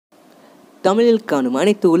தமிழில் காணும்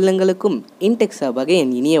அனைத்து உள்ளங்களுக்கும் இன்டெக் சார்பாக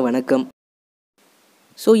என் இனிய வணக்கம்.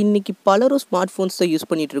 ஸோ இன்றைக்கி பலரும் ஸ்மார்ட் ஃபோன்ஸ் தான் யூஸ்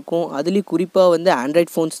பண்ணிகிட்ருக்கோம். அதுலேயும் குறிப்பாக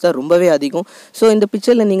ஆண்ட்ராய்ட் ஃபோன்ஸ் தான் ரொம்பவே அதிகம். ஸோ இந்த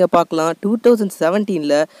பிக்சரில் நீங்கள் பார்க்கலாம்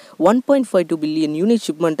 2017 1.52 பில்லியன் யூனிட்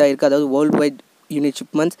ஷிப்மெண்ட் ஆகிருக்கு, அதாவது world wide unit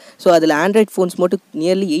shipments. So அதில் ஆண்ட்ராய்ட் ஃபோன்ஸ் மட்டும்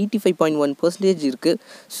நியர்லி 85.1% இருக்குது.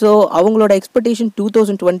 ஸோ அவங்களோட எக்ஸ்பெக்டேஷன்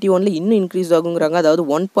 2021 இன்னும் இன்க்ரீஸ் ஆகுங்கிறாங்க, அதாவது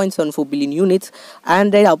 1.74 பில்லியன் யூனிட்ஸ்.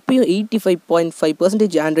 ஆண்ட்ராய்டு அப்பயும்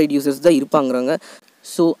 85.5% ஆண்ட்ராய்டு யூசர்ஸ் தான் இருப்பாங்கிறாங்க.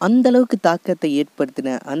 ஸோ அந்தளவுக்கு தாக்கத்தை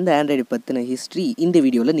ஏற்படுத்தின அந்த ஆண்ட்ராய்டு பற்றின ஹிஸ்ட்ரி இந்த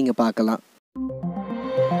வீடியோவில் நீங்கள் பார்க்கலாம்.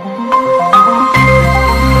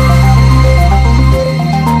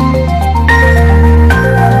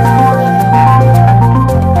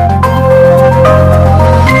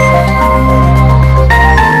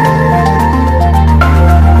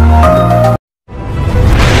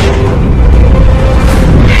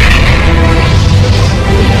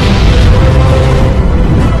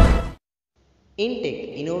 Intech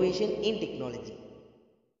Innovation in Technology.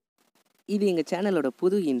 இது எங்கள் சேனலோட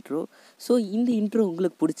புது இன்ட்ரோ. ஸோ இந்த இன்ட்ரோ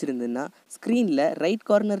உங்களுக்கு பிடிச்சிருந்துன்னா ஸ்க்ரீனில் ரைட்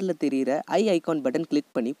கார்னரில் தெரிகிற ஐகான் பட்டன்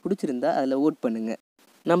கிளிக் பண்ணி பிடிச்சிருந்தா அதில் ஓட் பண்ணுங்கள்.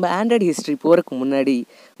 நம்ம ஆண்ட்ராய்டு ஹிஸ்ட்ரி போகிறதுக்கு முன்னாடி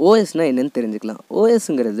ஓஎஸ்னால் என்னென்னு தெரிஞ்சுக்கலாம்.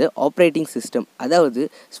 ஓஎஸ்ங்கிறது ஆப்ரேட்டிங் சிஸ்டம், அதாவது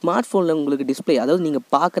ஸ்மார்ட் ஃபோனில் உங்களுக்கு டிஸ்பிளே, அதாவது நீங்கள்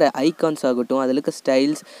பார்க்குற ஐகான்ஸ் ஆகட்டும், அதில் இருக்க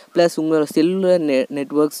ஸ்டைல்ஸ் ப்ளஸ் உங்களோட செல்லுலர்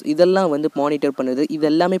நெட்ஒர்க்ஸ் இதெல்லாம் மானிட்டர் பண்ணுறது,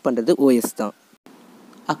 இது எல்லாமே பண்ணுறது ஓஎஸ் தான்.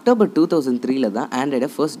 அக்டோபர் 2003 தான் ஆண்ட்ராய்டை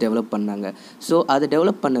ஃபர்ஸ்ட் டெவலப் பண்ணாங்க. ஸோ அதை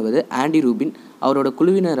டெவலப் பண்ணது ஆண்டி ரூபின், அவரோட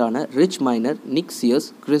குழுவினரான ரிச் மைனர், நிக் சியர்ஸ்,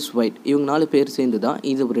 கிறிஸ் ஒயிட், இவங்க 4 பேர் சேர்ந்து தான்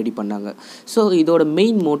இது ரெடி பண்ணாங்க. ஸோ இதோட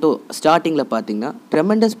மெயின் மோட்டோ ஸ்டார்டிங்கில் பார்த்தீங்கன்னா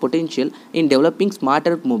tremendous potential in developing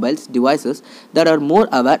smarter mobiles devices that R more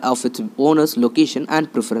aware of it's owners location and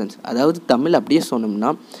preference. அதாவது தமிழ் அப்படியே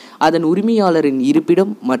சொன்னோம்னா, அதன் உரிமையாளரின்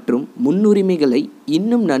இருப்பிடம் மற்றும் முன்னுரிமைகளை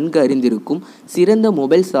இன்னும் நன்கு அறிந்திருக்கும் சிறந்த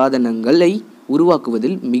மொபைல் சாதனங்களை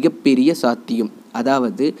உருவாக்குவதில் மிகப்பெரிய சாத்தியம்.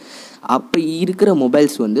 அதாவது அப்போ இருக்கிற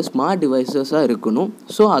மொபைல்ஸ் ஸ்மார்ட் டிவைசஸாக இருக்கணும்.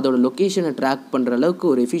 ஸோ அதோட லொக்கேஷனை ட்ராக் பண்ணுற அளவுக்கு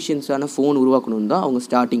ஒரு எஃபிஷியன்ஸான ஃபோன் உருவாக்கணும் தான் அவங்க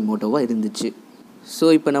ஸ்டார்டிங் மோட்டோவாக இருந்துச்சு. ஸோ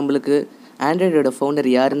இப்போ நம்மளுக்கு ஆண்ட்ராய்டோட ஃபவுண்டர்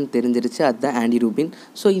யாருன்னு தெரிஞ்சிருச்சு, அதுதான் ஆண்டி ரூபின்.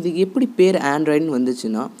 ஸோ இதுக்கு எப்படி பேர் ஆண்ட்ராய்டுன்னு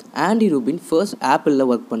வந்துச்சுன்னா, ஆண்டி ரூபின் ஃபர்ஸ்ட் ஆப்பிளில்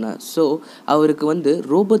ஒர்க் பண்ணார். ஸோ அவருக்கு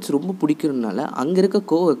ரோபோட்ஸ் ரொம்ப பிடிக்கிறதுனால அங்கே இருக்க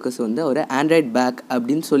கோவர்க்கர்ஸ் அவரை ஆண்ட்ராய்ட் பேக்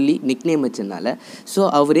அப்படின்னு சொல்லி நிக்நேம் வச்சதுனால ஸோ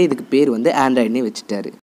அவரே இதுக்கு பேர் ஆண்ட்ராய்டுனே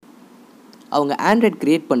வச்சுட்டாரு. அவங்க ஆண்ட்ராய்ட்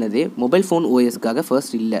க்ரியேட் பண்ணதே மொபைல் ஃபோன் ஓஎஸ்க்காக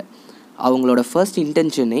ஃபர்ஸ்ட் இல்லை. அவங்களோட ஃபர்ஸ்ட்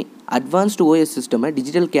இன்டென்ஷனே அட்வான்ஸ்டு ஓஎஸ் சிஸ்டமை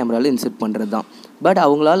டிஜிட்டல் கேமராவில் இன்செர்ட் பண்ணுறது தான். பட்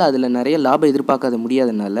அவங்களால அதில் நிறைய லாபம் எதிர்பார்க்காத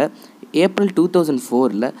முடியாதனால ஏப்ரல்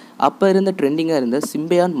 2004 அப்போ இருந்த ட்ரெண்டிங்காக இருந்த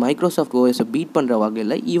சிம்பியான் மைக்ரோசாஃப்ட் ஓஎஸை பீட் பண்ணுற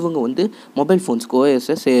வகையில் இவங்க மொபைல் ஃபோன்ஸ்க்கு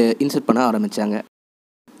ஓஎஸை இன்செர்ட் பண்ண ஆரம்பித்தாங்க.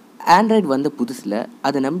 ஆண்ட்ராய்டு வந்த புதுசில்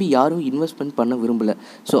அதை நம்பி யாரும் இன்வெஸ்ட்மெண்ட் பண்ண விரும்பலை.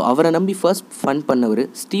 ஸோ அவரை நம்பி ஃபர்ஸ்ட் ஃபண்ட் பண்ணவர்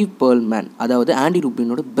ஸ்டீவ் பெர்ல்மேன், அதாவது ஆண்டி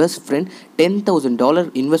ரூபினோட பெஸ்ட் ஃப்ரெண்ட்.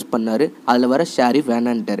 $10,000 இன்வெஸ்ட் பண்ணார். அதில் வர ஷேரி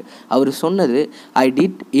வேணான்ட்டார். அவர் சொன்னது, I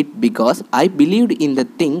did it because I believed in the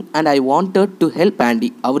thing and I wanted to help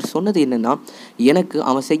aunty. அவர் சொன்னது என்னென்னா, எனக்கு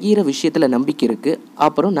அவன் செய்கிற விஷயத்தில் நம்பிக்கை இருக்குது,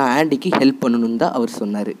 அப்புறம் நான் ஆண்டிக்கு ஹெல்ப் பண்ணணுன்னு தான் அவர்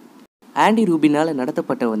சொன்னார். ஆண்டி ரூபினால்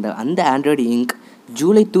நடத்தப்பட்ட அந்த Android ink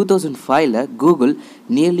July 2005 Google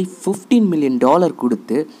nearly $15 million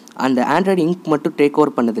கொடுத்து அந்த ஆண்ட்ராய்டு இங்க் மட்டும் டேக்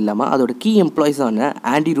ஓவர் பண்ணது இல்லாமல் அதோட key எம்ப்ளாயிஸான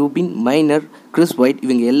aunty Rubin, minor, Chris white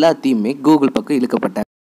இவங்க எல்லாத்தையுமே கூகுள் பக்கம் இழுக்கப்பட்டாங்க.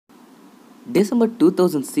 டிசம்பர்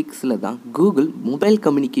 2006 தான் கூகுள் மொபைல்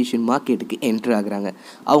கம்யூனிகேஷன் மார்க்கெட்டுக்கு என்ட்ரு ஆகுறாங்க.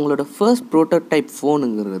 அவங்களோட first prototype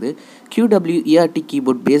ஃபோனுங்கிறது QWERT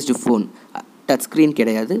keyboard based phone. Touch screen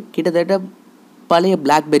கிடையாது, கிட்டத்தட்ட பழைய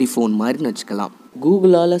பிளாக்பெரி ஃபோன் மாதிரின்னு வச்சுக்கலாம்.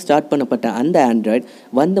 கூகுளால் ஸ்டார்ட் பண்ணப்பட்ட அந்த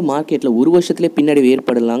ஆண்ட்ராய்டு மார்க்கெட்டில் ஒரு வருஷத்துலேயே பின்னாடி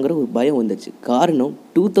ஏற்படலாங்கிற ஒரு பயம் வந்துச்சு. காரணம்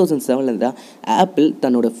 2007 தான் ஆப்பிள்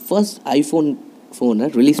தன்னோட ஃபர்ஸ்ட் ஐஃபோன் ஃபோனை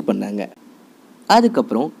ரிலீஸ் பண்ணாங்க.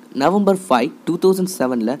 அதுக்கப்புறம் நவம்பர் 5,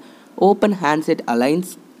 2007 ஓப்பன் ஹேண்ட்செட்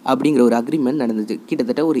அலைன்ஸ் அப்படிங்கிற ஒரு அக்ரிமெண்ட் நடந்துச்சு.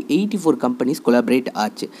 கிட்டத்தட்ட ஒரு 84 கம்பெனிஸ் கொலாபரேட்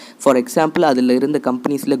ஆச்சு. ஃபார் எக்ஸாம்பிள் அதில் இருந்த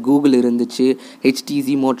கம்பெனிஸில் கூகுள் இருந்துச்சு,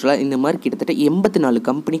 HTC, மோட்டோரோலா, இந்த மாதிரி கிட்டத்தட்ட 84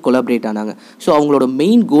 கம்பெனி கொலாபரேட் ஆனாங்க. ஸோ அவங்களோட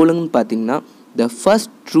மெயின் கோலுன்னு பார்த்தீங்கன்னா, the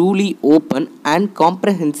first truly open and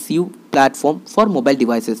comprehensive platform for mobile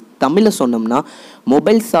devices. தமிழில் சொன்னோம்னா,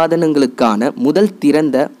 மொபைல் சாதனங்களுக்கான முதல்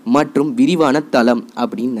திறந்த மற்றும் விரிவான தளம்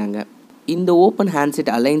அப்படின்னாங்க. இந்த ஓப்பன் ஹேண்ட்செட்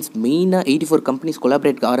அலைன்ஸ் மெயினாக 84 கம்பெனிஸ்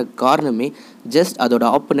கொலாபரேட் ஆகிற காரணமே ஜஸ்ட் அதோட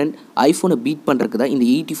ஆப்பனண்ட் ஐஃபோனை பீட் பண்ணுறதுக்கு தான் இந்த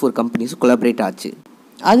 84 கம்பெனிஸ் கொலாபரேட் ஆச்சு.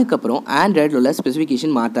 அதுக்கப்புறம் ஆண்ட்ராய்டில் உள்ள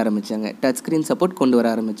ஸ்பெசிஃபிகேஷன் மாற்ற ஆரம்பித்தாங்க, டச் ஸ்க்ரீன் சப்போர்ட் கொண்டு வர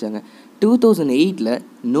ஆரம்பித்தாங்க. 2008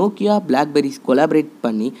 நோக்கியா, பிளாக்பெரிஸ் கொலாபரேட்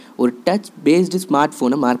பண்ணி ஒரு டச் பேஸ்டு ஸ்மார்ட்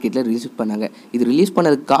ஃபோனை மார்க்கெட்டில் ரிலீஸ் பண்ணாங்க. இது ரிலீஸ்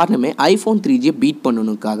பண்ணதுக்கு காரணமே ஐஃபோன் 3G பீட்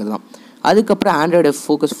பண்ணணுக்காக தான். அதுக்கப்புறம் ஆண்ட்ராய்டோட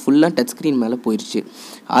ஃபோக்கஸ் ஃபுல்லாக டச் ஸ்க்ரீன் மேலே போயிடுச்சு.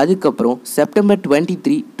 அதுக்கப்புறம் September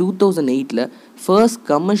 23, 2008 first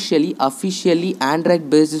commercially officially Android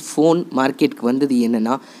based phone மார்க்கெட்டுக்கு வந்தது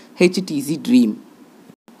என்னென்னா HTC ட்ரீம்.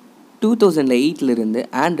 2008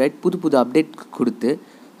 ஆண்ட்ராய்ட் புது அப்டேட் கொடுத்து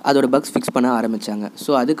அதோட பக்ஸ் ஃபிக்ஸ் பண்ண ஆரம்பித்தாங்க.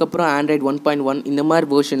 ஸோ அதுக்கப்புறம் ஆண்ட்ராய்ட் 1.1 இந்த மாதிரி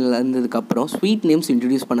வேர்ஷனில் இருந்ததுக்கப்புறம் ஸ்வீட் நேம்ஸ்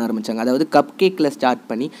இன்ட்ரடியூஸ் பண்ண ஆரம்பித்தாங்க. அதாவது கப் கேக்கில் ஸ்டார்ட்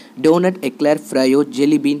பண்ணி donut, எக்லேர், ஃப்ரையோ,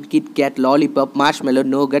 ஜெலிபீன், KitKat, lollipop, marshmallow,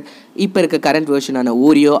 Nougat, இப்போ இருக்க கரண்ட் வேர்ஷனான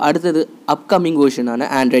ஓரியோ, அடுத்தது upcoming வேர்ஷனான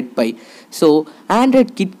Android by. So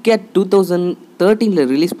Android KitKat 2013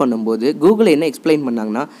 release பண்ணும்போது கூகுள் என்ன எக்ஸ்பிளைன்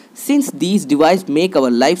பண்ணாங்கன்னா, since these device make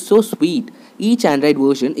our life so sweet, each Android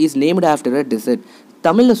version is named after a dessert.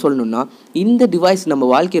 தமிழில் சொல்லணுன்னா, இந்த device நம்ம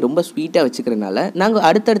வாழ்க்கையை ரொம்ப ஸ்வீட்டாக வச்சுக்கிறனால நாங்கள்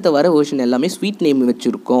அடுத்தடுத்த வர வேர்ஷன் எல்லாமே ஸ்வீட் நேம்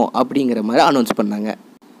வச்சுருக்கோம் அப்படிங்கிற மாதிரி அனௌன்ஸ் பண்ணாங்க.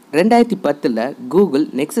 2010 கூகுள்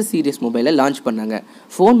நெக்ஸஸ் சீரிஸ் மொபைலை லான்ச் பண்ணாங்க.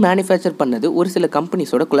 ஃபோன் மேனுஃபேக்சர் பண்ணது ஒரு சில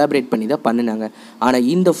கம்பெனிஸோட கொலாபரேட் பண்ணி தான் பண்ணினாங்க. ஆனால்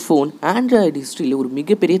இந்த ஃபோன் ஆண்ட்ராய்டு ஹிஸ்ட்ரியில் ஒரு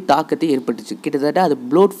மிகப்பெரிய தாக்கத்தை ஏற்பட்டுச்சு. கிட்டத்தட்ட அது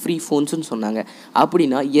ப்ளோட் ஃப்ரீ ஃபோன்ஸ்னு சொன்னாங்க.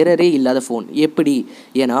 அப்படின்னா எரரே இல்லாத ஃபோன். எப்படி?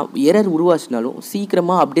 ஏன்னா எரர் உருவாச்சினாலும்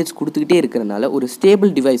சீக்கிரமாக அப்டேட்ஸ் கொடுத்துக்கிட்டே இருக்கிறனால ஒரு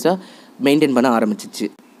ஸ்டேபிள் டிவைஸாக மெயின்டைன் பண்ண ஆரம்பிச்சிச்சு.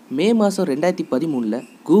 மே மாதம் 2013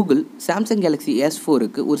 கூகுள் சாம்சங் கேலக்ஸி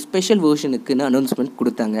S4க்கு ஒரு ஸ்பெஷல் வேர்ஷனுக்குன்னு அனௌன்ஸ்மெண்ட்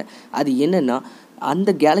கொடுத்தாங்க. அது என்னென்னா, அந்த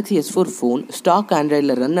Galaxy S4 phone stock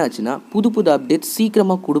ஆண்ட்ராய்டில் run ஆச்சுன்னா புது அப்டேட்ஸ்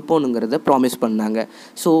சீக்கிரமாக கொடுப்போனுங்கிறத ப்ராமிஸ் பண்ணாங்க.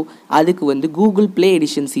 ஸோ அதுக்கு கூகுள் ப்ளே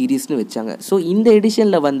எடிஷன் சீரீஸ்னு வச்சாங்க. ஸோ இந்த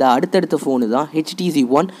எடிஷனில் வந்த அடுத்தடுத்த ஃபோனு தான் HTC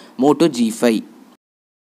One, Moto G5.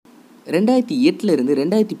 2008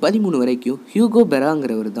 2013 வரைக்கும் ஹியூகோ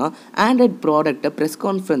பெராங்கிறவர் தான் ஆண்ட்ராய்ட் ப்ராடக்டை ப்ரெஸ்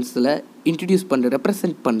கான்ஃபரன்ஸில்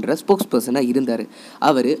ரெப்ரசன்ட் பண்ணுற ஸ்போக்ஸ் பர்சனாக இருந்தார்.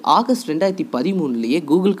 அவர் ஆகஸ்ட் 2013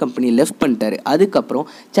 கூகுள் கம்பெனி லெஃப்ட் பண்ணிட்டார். அதுக்கப்புறம்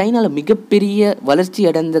சைனாவில் மிகப்பெரிய வளர்ச்சி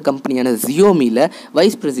அடைந்த கம்பெனியான ஜியோமியில்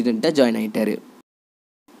வைஸ் பிரசிடெண்ட்டாக ஜாயின் ஆகிட்டார்.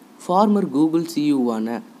 ஃபார்மர் கூகுள் சிஇஓவான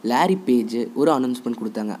லாரி பேஜ் ஒரு அனௌன்ஸ்மெண்ட்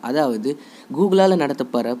கொடுத்தாங்க. அதாவது கூகுளால்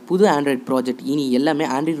நடத்தப்படுற புது ஆண்ட்ராய்ட் ப்ராஜெக்ட் இனி எல்லாமே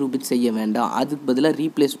ஆண்ட்ராய்ட் ரூபிட் செய்ய வேண்டாம், அதுக்கு பதிலாக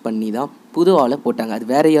ரீப்ளேஸ் பண்ணி தான் புது ஆளை போட்டாங்க. அது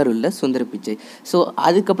வேறு யாரும் இல்லை, சுந்தர பிச்சை. ஸோ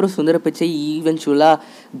அதுக்கப்புறம் சுந்தர பிச்சை ஈவென்ச்சுவலாக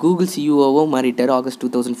கூகுள் சிஇஓவும் மாறிட்டார் ஆகஸ்ட்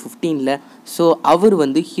 2015. ஸோ அவர்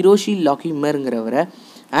ஹிரோஷி லாக்கிமருங்கிறவரை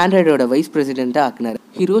ஆண்ட்ராய்டோட வைஸ் பிரசிடெண்ட்டாக ஆக்கினார்.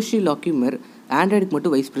 ஹிரோஷி லாக்கிமர் ஆண்ட்ராய்டுக்கு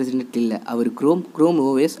மட்டும் வைஸ் பிரசிடென்ட் இல்லை, அவர் Chrome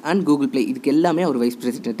OS and Google play இதுக்கு எல்லாமே அவர் வைஸ்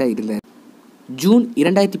பிரசிடெண்ட்டாக இருந்தார். ஜூன்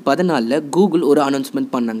 2014 கூகுள் ஒரு அனௌன்ஸ்மெண்ட்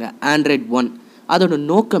பண்ணாங்க, ஆண்ட்ராய்ட் One. அதோட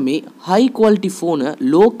நோக்கமே ஹை குவாலிட்டி ஃபோனை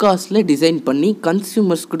லோ காஸ்ட்டில் டிசைன் பண்ணி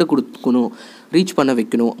கன்சியூமர்ஸ்கிட்ட கொடுக்கணும், ரீச் பண்ண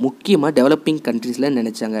வைக்கணும், முக்கியமாக டெவலப்பிங் கண்ட்ரீஸில்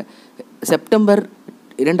நினச்சாங்க. செப்டம்பர்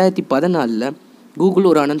 2014 கூகுள்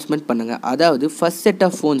ஒரு அனௌன்ஸ்மெண்ட் பண்ணாங்க. அதாவது first set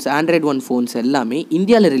of phones Android One phones எல்லாமே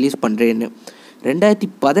இந்தியாவில் ரிலீஸ் பண்ணுறேன்னு.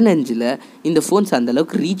 2015 இந்த ஃபோன்ஸ்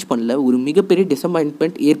அந்தளவுக்கு ரீச் பண்ணல, ஒரு மிகப்பெரிய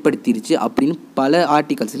டிசப்பாயின்ட்மெண்ட் ஏற்படுத்திருச்சு அப்படின்னு பல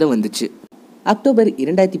ஆர்டிகல்ஸில் வந்துச்சு. October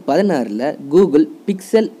 2016 Google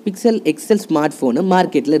pixel XL smart phone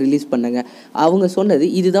மார்க்கெட்டில் ரிலீஸ் பண்ணாங்க. அவங்க சொன்னது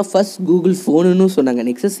இதுதான் ஃபர்ஸ்ட் கூகுள் ஃபோனுன்னு சொன்னாங்க.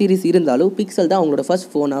 நெக்ஸஸ் சீரிஸ் இருந்தாலும் பிக்சல் தான் அவங்களோட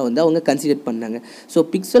ஃபர்ஸ்ட் ஃபோனாக அவங்க கன்சிடர் பண்ணாங்க. So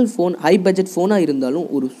pixel phone high budget ஃபோனாக இருந்தாலும்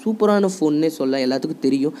ஒரு சூப்பரான ஃபோன்னே சொல்ல எல்லாத்துக்கும்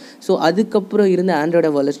தெரியும். ஸோ அதுக்கப்புறம் இருந்த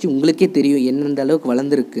ஆண்ட்ராய்டோட வளர்ச்சி உங்களுக்கே தெரியும் எந்தெந்த அளவுக்கு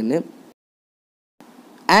வளர்ந்துருக்குன்னு.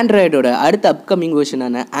 ஆண்ட்ராய்டோட அடுத்த அப்கமிங்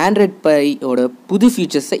வெர்ஷனான ஆண்ட்ராய்ட் பையோட புது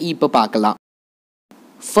ஃபீச்சர்ஸை இப்போ பார்க்கலாம்.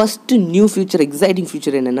 First new future, exciting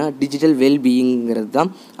future என்னென்னா டிஜிட்டல் வெல்பீயிங்கிறது தான்.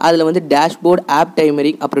 அதில் டேஷ்போர்டு, ஆப்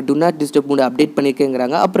டைமரிங், அப்புறம் to not disturb mode update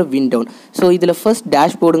பண்ணியிருக்கேங்கிறாங்க, அப்புறம் விண்டவுன். ஸோ இதில் ஃபர்ஸ்ட்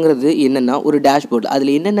டேஷ்போர்டுங்கிறது என்னென்னா ஒரு டேஷ்போர்டு,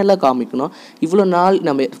 அதில் என்னென்னலாம் காமிக்கணும், இவ்வளோ நாள்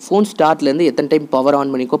நம்ம ஃபோன் ஸ்டார்ட்லேருந்து எத்தனை டைம் பவர்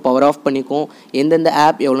ஆன் பண்ணிக்கோ, பவர் ஆஃப் பண்ணிக்கோ, எந்தெந்த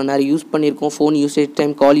ஆப் எவ்வளோ நேரம் யூஸ் பண்ணியிருக்கோம், ஃபோன் யூசேஜ்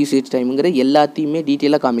டைம், கால் யூசேஜ் டைமுங்கிற எல்லாத்தையுமே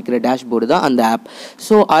டீட்டெயிலாக காமிக்கிற டேஷ்போர்டு தான் அந்த ஆப்.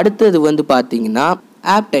 ஸோ அடுத்தது பார்த்தீங்கன்னா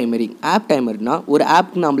ஆப் டைமர்னா ஒரு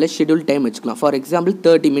ஆப்க்கு நம்மளே ஷெட்யூல் டைம் வச்சுக்கலாம். ஃபார் எக்ஸாம்பிள்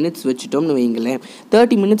 30 minutes வச்சுட்டோம்னு வைங்களேன்.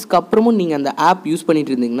 30 minutesக்கு அப்புறமும் நீங்கள் அந்த ஆப் யூஸ்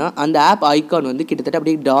பண்ணிட்டு இருந்தீங்கன்னா அந்த ஆப் ஐக்கான் கிட்டத்தட்ட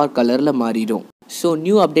அப்படியே டார்க் கலரில் மாறிடும். So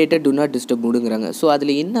new updated to not disturb மூடுங்கிறாங்க. So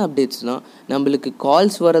அதில் என்ன அப்டேட்ஸ்னால் நம்மளுக்கு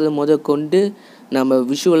கால்ஸ் வரதை கொண்டு நம்ம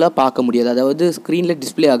விஷுவலாக பார்க்க முடியாது, அதாவது ஸ்க்ரீனில்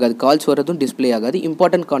டிஸ்பிளே ஆகாது, கால்ஸ் வரதும் டிஸ்பிளே ஆகாது,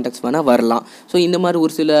 இம்பார்ட்டன்ட் கான்டாக்ட்ஸ் வேணால் வரலாம். ஸோ இந்த மாதிரி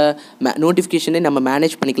ஒரு சில நோட்டிஃபிகேஷனே நம்ம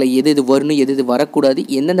மேனேஜ் பண்ணிக்கலாம், எது வரணும் எது வரக்கூடாது,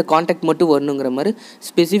 எந்தெந்த கான்டாக்ட் மட்டும் வரணுங்கிற மாதிரி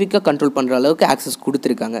ஸ்பெசிஃபிக்காக கண்ட்ரோல் பண்ணுற அளவுக்கு ஆக்சஸ்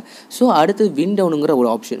கொடுத்துருக்காங்க. ஸோ அடுத்தது விண்டவுனுங்கிற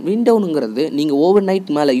ஒரு ஆப்ஷன். விண்டவுனுங்கிறது நீங்கள் ஓவர்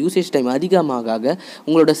நைட் மேலே யூசேஜ் டைம் அதிகமாக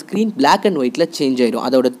உங்களோட ஸ்க்ரீன் பிளாக் அண்ட் ஒயிட்டில் சேஞ்ச் ஆகிடும்,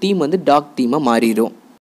 அதோட தீம் டார்க் தீமாக மாறிடும்.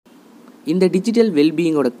 இந்த டிஜிட்டல்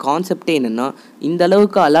வெல்பீயிங்கோட கான்செப்டே என்னென்னா, இந்த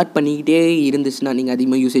அளவுக்கு அலாட் பண்ணிக்கிட்டே இருந்துச்சுன்னா, நீங்கள்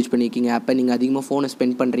அதிகமாக யூசேஜ் பண்ணியிருக்கீங்க ஆப்பை, நீங்கள் அதிகமாக ஃபோனை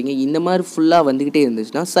ஸ்பெண்ட் பண்ணுறீங்க, இந்த மாதிரி ஃபுல்லாக வந்துக்கிட்டே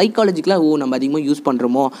இருந்துச்சுன்னா சைக்காலஜிக்கலாக நம்ம அதிகமாக யூஸ்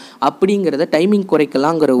பண்ணுறோமோ அப்படிங்கிறத டைமிங்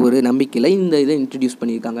குறைக்கலாங்கிற ஒரு நம்பிக்கையில் இந்த இதை இன்ட்ரடியூஸ்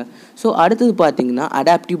பண்ணியிருக்காங்க. ஸோ அடுத்தது பார்த்தீங்கன்னா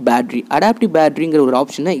அடாப்டிவ் பேட்ரிங்கிற ஒரு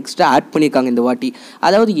ஆப்ஷனை எக்ஸ்ட்ரா ஆட் பண்ணியிருக்காங்க இந்த வாட்டி.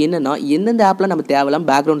 அதாவது என்னென்னா, எந்தெந்த ஆப்பில் நம்ம தேவையில்லாம்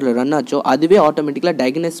பேக்ரவுண்டில் ரன் ஆச்சோ அதுவே ஆட்டோமேட்டிக்கலாக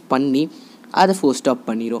டயக்னைஸ் பண்ணி அதை ஸ்டாப்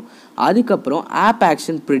பண்ணிடும். அதுக்கப்புறம் ஆப்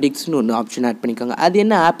ஆக்ஷன் ப்ரிடிக்ட்ஸ்னு ஒன்று ஆப்ஷன் ஆட் பண்ணிக்காங்க. அது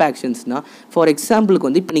என்ன ஆப் ஆக்ஷன்ஸ்னால், ஃபார் எக்ஸாம்பிளுக்கு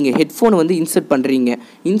வந்து இப்போ நீங்கள் ஹெட்ஃபோனை வந்து இன்சர்ட்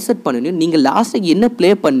பண்ணணும், நீங்கள் லாஸ்ட்டாக என்ன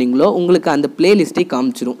ப்ளே பண்ணீங்களோ உங்களுக்கு அந்த ப்ளேலிஸ்ட்டே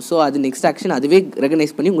காமிச்சிடும். ஸோ அது நெக்ஸ்ட் ஆக்ஷன் அதுவே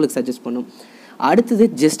ரெகனைஸ் பண்ணி உங்களுக்கு சஜஸ்ட் பண்ணும். அடுத்தது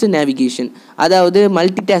ஜஸ்ட் நேவிகேஷன், அதாவது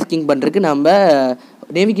மல்டி டாஸ்கிங் பண்ணுறதுக்கு நம்ம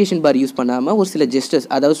நேவிகேஷன் பார் யூஸ் பண்ணாமல் ஒரு சில ஜெஸ்டர்ஸ்,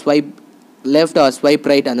 அதாவது swipe left or swipe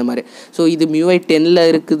right அந்த மாதிரி. ஸோ இது MIUI 10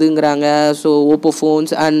 இருக்குதுங்கிறாங்க. So Oppo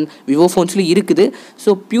phones and Vivo ஃபோன்ஸ்லையும் இருக்குது.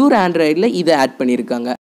 ஸோ பியூர் ஆண்ட்ராய்டில் இதை ஆட்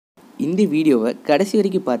பண்ணியிருக்காங்க. இந்த வீடியோவை கடைசி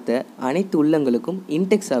வரைக்கும் பார்த்த அனைத்து உள்ளங்களுக்கும்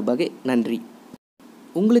இன்டெக் சார்பாக நன்றி.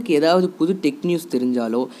 உங்களுக்கு ஏதாவது புது டெக் நியூஸ்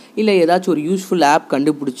தெரிஞ்சாலோ, இல்லை ஏதாச்சும் ஒரு யூஸ்ஃபுல் ஆப்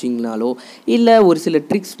கண்டுபிடிச்சிங்கனாலோ, இல்லை ஒரு சில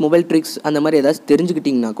ட்ரிக்ஸ், மொபைல் ட்ரிக்ஸ் அந்த மாதிரி ஏதாச்சும்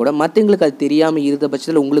தெரிஞ்சுக்கிட்டிங்கன்னா கூட, மற்றவங்களுக்கு அது தெரியாமல் இருந்த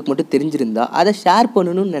பட்சத்தில் உங்களுக்கு மட்டும் தெரிஞ்சிருந்தால் அதை ஷேர்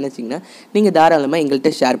பண்ணணும்னு நினச்சிங்கன்னா நீங்கள் தாராளமாக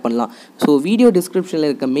எங்கள்கிட்ட ஷேர் பண்ணலாம். ஸோ வீடியோ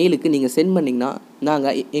டிஸ்கிரிப்ஷனில் இருக்க மெயிலுக்கு நீங்கள் சென்ட் பண்ணிங்கன்னா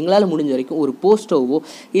நாங்கள் எங்களால் முடிஞ்ச வரைக்கும் ஒரு போஸ்ட்டோவோ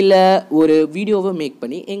இல்லை ஒரு வீடியோவோ மேக்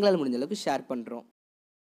பண்ணி எங்களால் முடிஞ்ச அளவுக்கு ஷேர் பண்ணுறோம்.